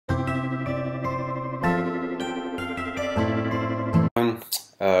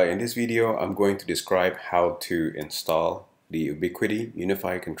In this video, I'm going to describe how to install the Ubiquiti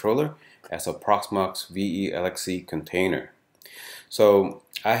Unifi Controller as a Proxmox VE LXC container. So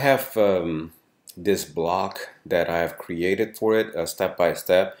I have this block that I have created for it, step by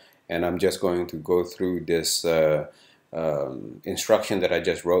step, and I'm just going to go through this instruction that I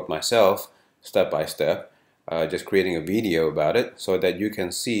just wrote myself, step by step, just creating a video about it so that you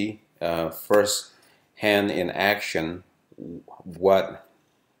can see first hand in action what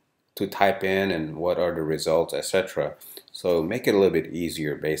to type in and what are the results, etc. So make it a little bit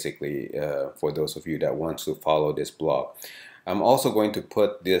easier basically for those of you that want to follow this blog. I'm also going to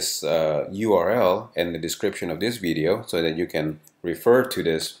put this URL in the description of this video so that you can refer to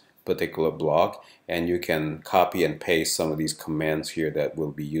this particular blog and you can copy and paste some of these commands here that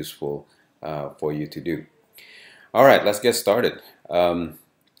will be useful for you to do. Alright, let's get started.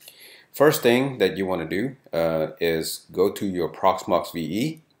 First thing that you want to do is go to your Proxmox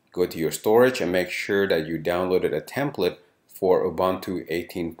VE, go to your storage and make sure that you downloaded a template for Ubuntu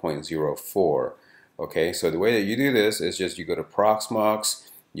 18.04. Okay, so the way that you do this is just you go to Proxmox,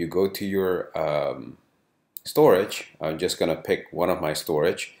 you go to your storage. I'm just going to pick one of my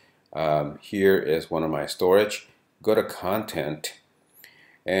storage. Here is one of my storage. Go to Content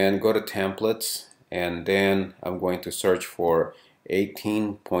and go to Templates, and then I'm going to search for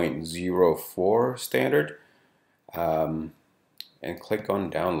 18.04 standard and click on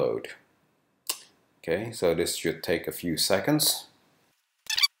download. Okay, so this should take a few seconds.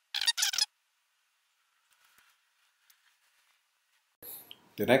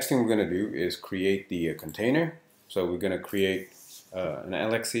 The next thing we're going to do is create the container. So we're going to create an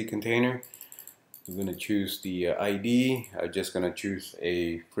LXC container. We're going to choose the ID. I'm just going to choose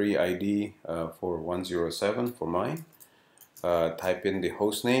a free ID for 107 for mine. Type in the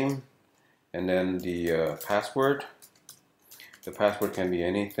host name and then the password. The password can be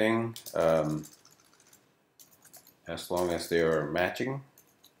anything as long as they are matching.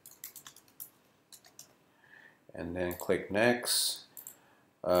 And then click next.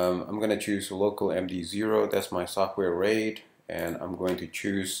 I'm going to choose local MD0, that's my software RAID, and I'm going to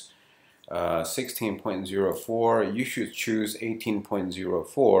choose 16.04. You should choose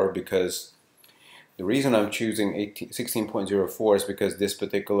 18.04 because the reason I'm choosing 16.04 is because this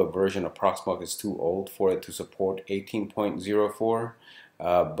particular version of Proxmox is too old for it to support 18.04.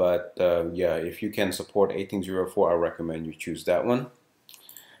 Yeah, if you can support 18.04, I recommend you choose that one.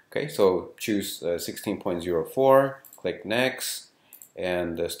 Okay, so choose 16.04, click next,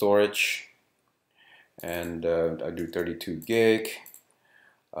 and storage, and I do 32 gig.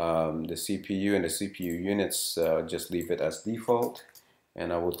 The CPU and the CPU units, just leave it as default.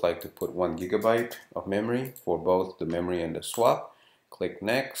 And I would like to put 1 gigabyte of memory for both the memory and the swap. Click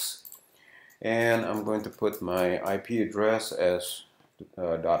next, and I'm going to put my IP address as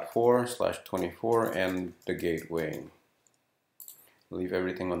 .4/24 and the gateway. Leave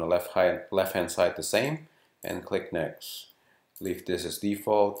everything on the left hand side the same and click next. Leave this as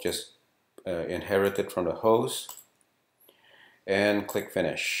default, just inherit it from the host and click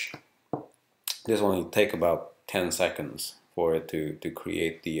finish. This will only take about 10 seconds for it to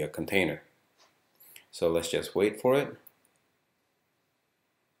create the container. So let's just wait for it.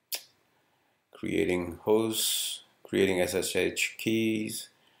 Creating hosts, creating SSH keys,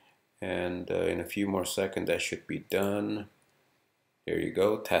 and in a few more seconds that should be done. There you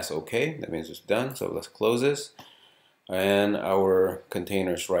go, task OK, that means it's done. So let's close this. And our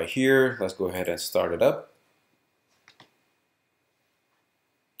container's right here. Let's go ahead and start it up.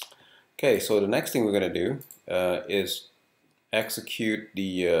 Okay, so the next thing we're going to do is execute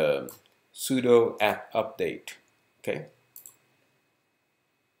the sudo apt update. Okay,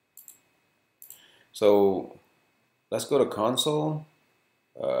 so let's go to console,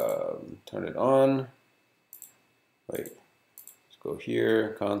 turn it on. Wait, let's go here,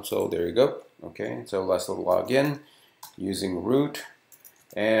 console, there you go. Okay, so let's log in using root,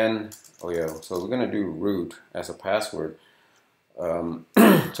 and oh yeah, so we're gonna do root as a password, so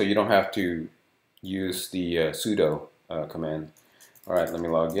you don't have to use the sudo command. Alright, let me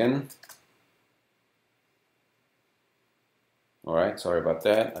log in. Alright, sorry about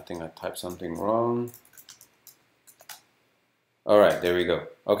that. I think I typed something wrong. Alright, there we go.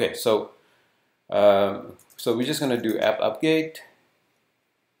 Okay, so we're just going to do apt update.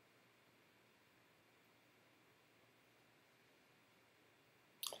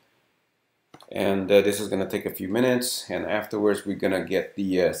 And this is going to take a few minutes, and afterwards we're going to get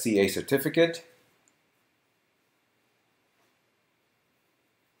the CA certificate.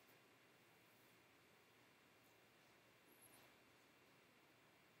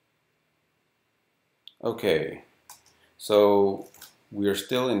 Okay, so we are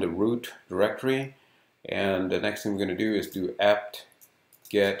still in the root directory, and the next thing we're going to do is do apt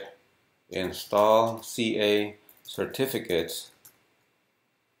get install ca certificates,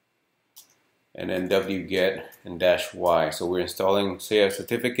 and then wget and -y. So we're installing ca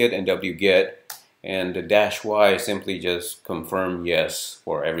certificate and wget, and the -y simply just confirm yes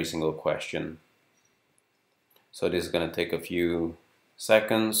for every single question. So this is going to take a few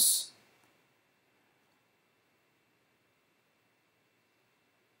seconds.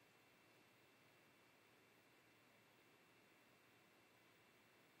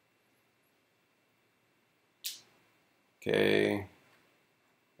 Okay,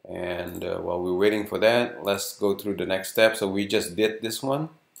 and while we're waiting for that, let's go through the next step. So we just did this one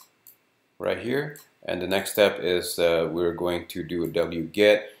right here, and the next step is we're going to do a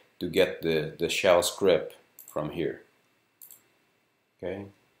wget to get the shell script from here. Okay,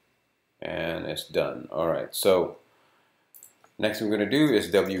 and it's done. All right, so next thing we're going to do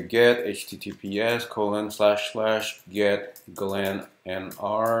is wget https://get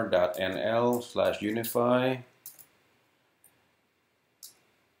glanr.nl/unify.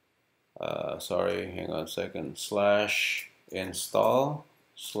 Sorry, hang on a second,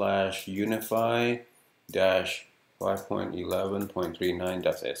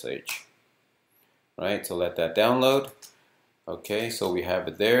 /install/unify-5.11.39.sh. Right, so let that download. Okay, so we have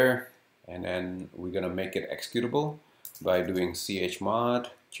it there, and then we're gonna make it executable by doing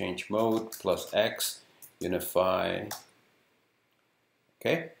chmod change mode +x unify.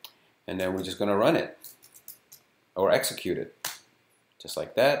 Okay, and then we're just gonna run it or execute it just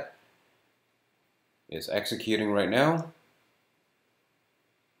like that. It's executing right now.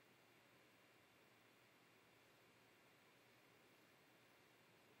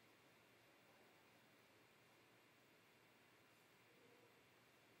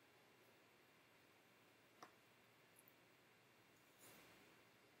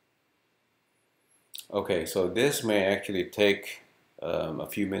 Okay, so this may actually take a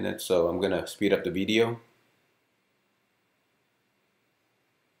few minutes, so I'm gonna speed up the video.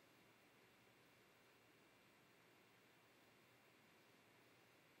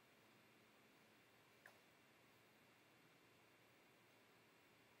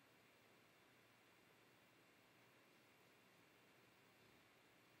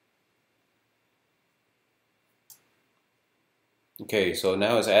 Okay, so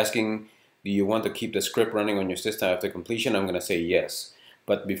now it's asking, do you want to keep the script running on your system after completion? I'm going to say yes.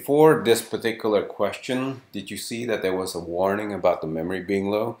 But before this particular question, did you see that there was a warning about the memory being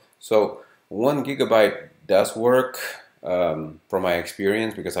low? So 1 GB does work from my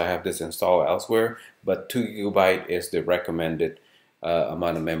experience because I have this installed elsewhere, but 2 GB is the recommended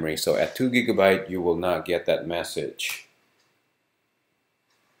amount of memory. So at 2 GB, you will not get that message.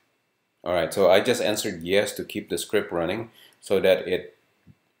 All right, so I just answered yes to keep the script running so that it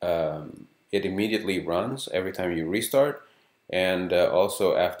immediately runs every time you restart, and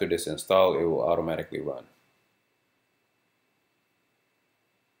also after this install, it will automatically run.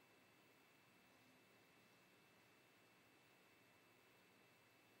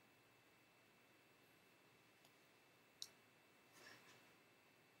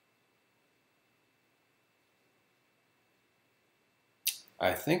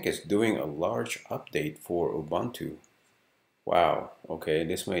 I think it's doing a large update for Ubuntu. Wow, okay,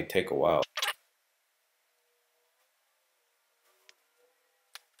 this may take a while.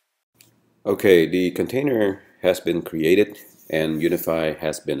 Okay, the container has been created and Unify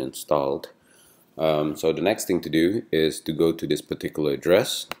has been installed. So the next thing to do is to go to this particular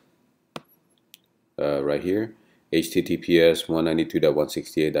address right here, https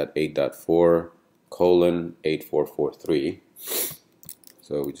 192.168.8.4:8443.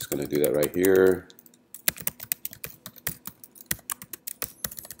 So we're just going to do that right here.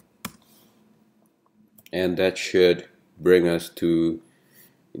 And that should bring us to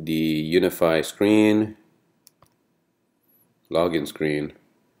the Unify screen, login screen,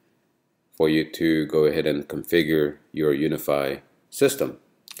 for you to go ahead and configure your Unify system.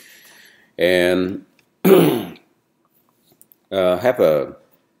 And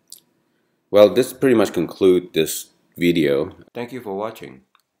this pretty much concludes this video. Thank you for watching.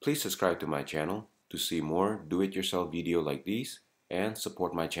 Please subscribe to my channel to see more do-it-yourself video like these and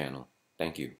support my channel. Thank you.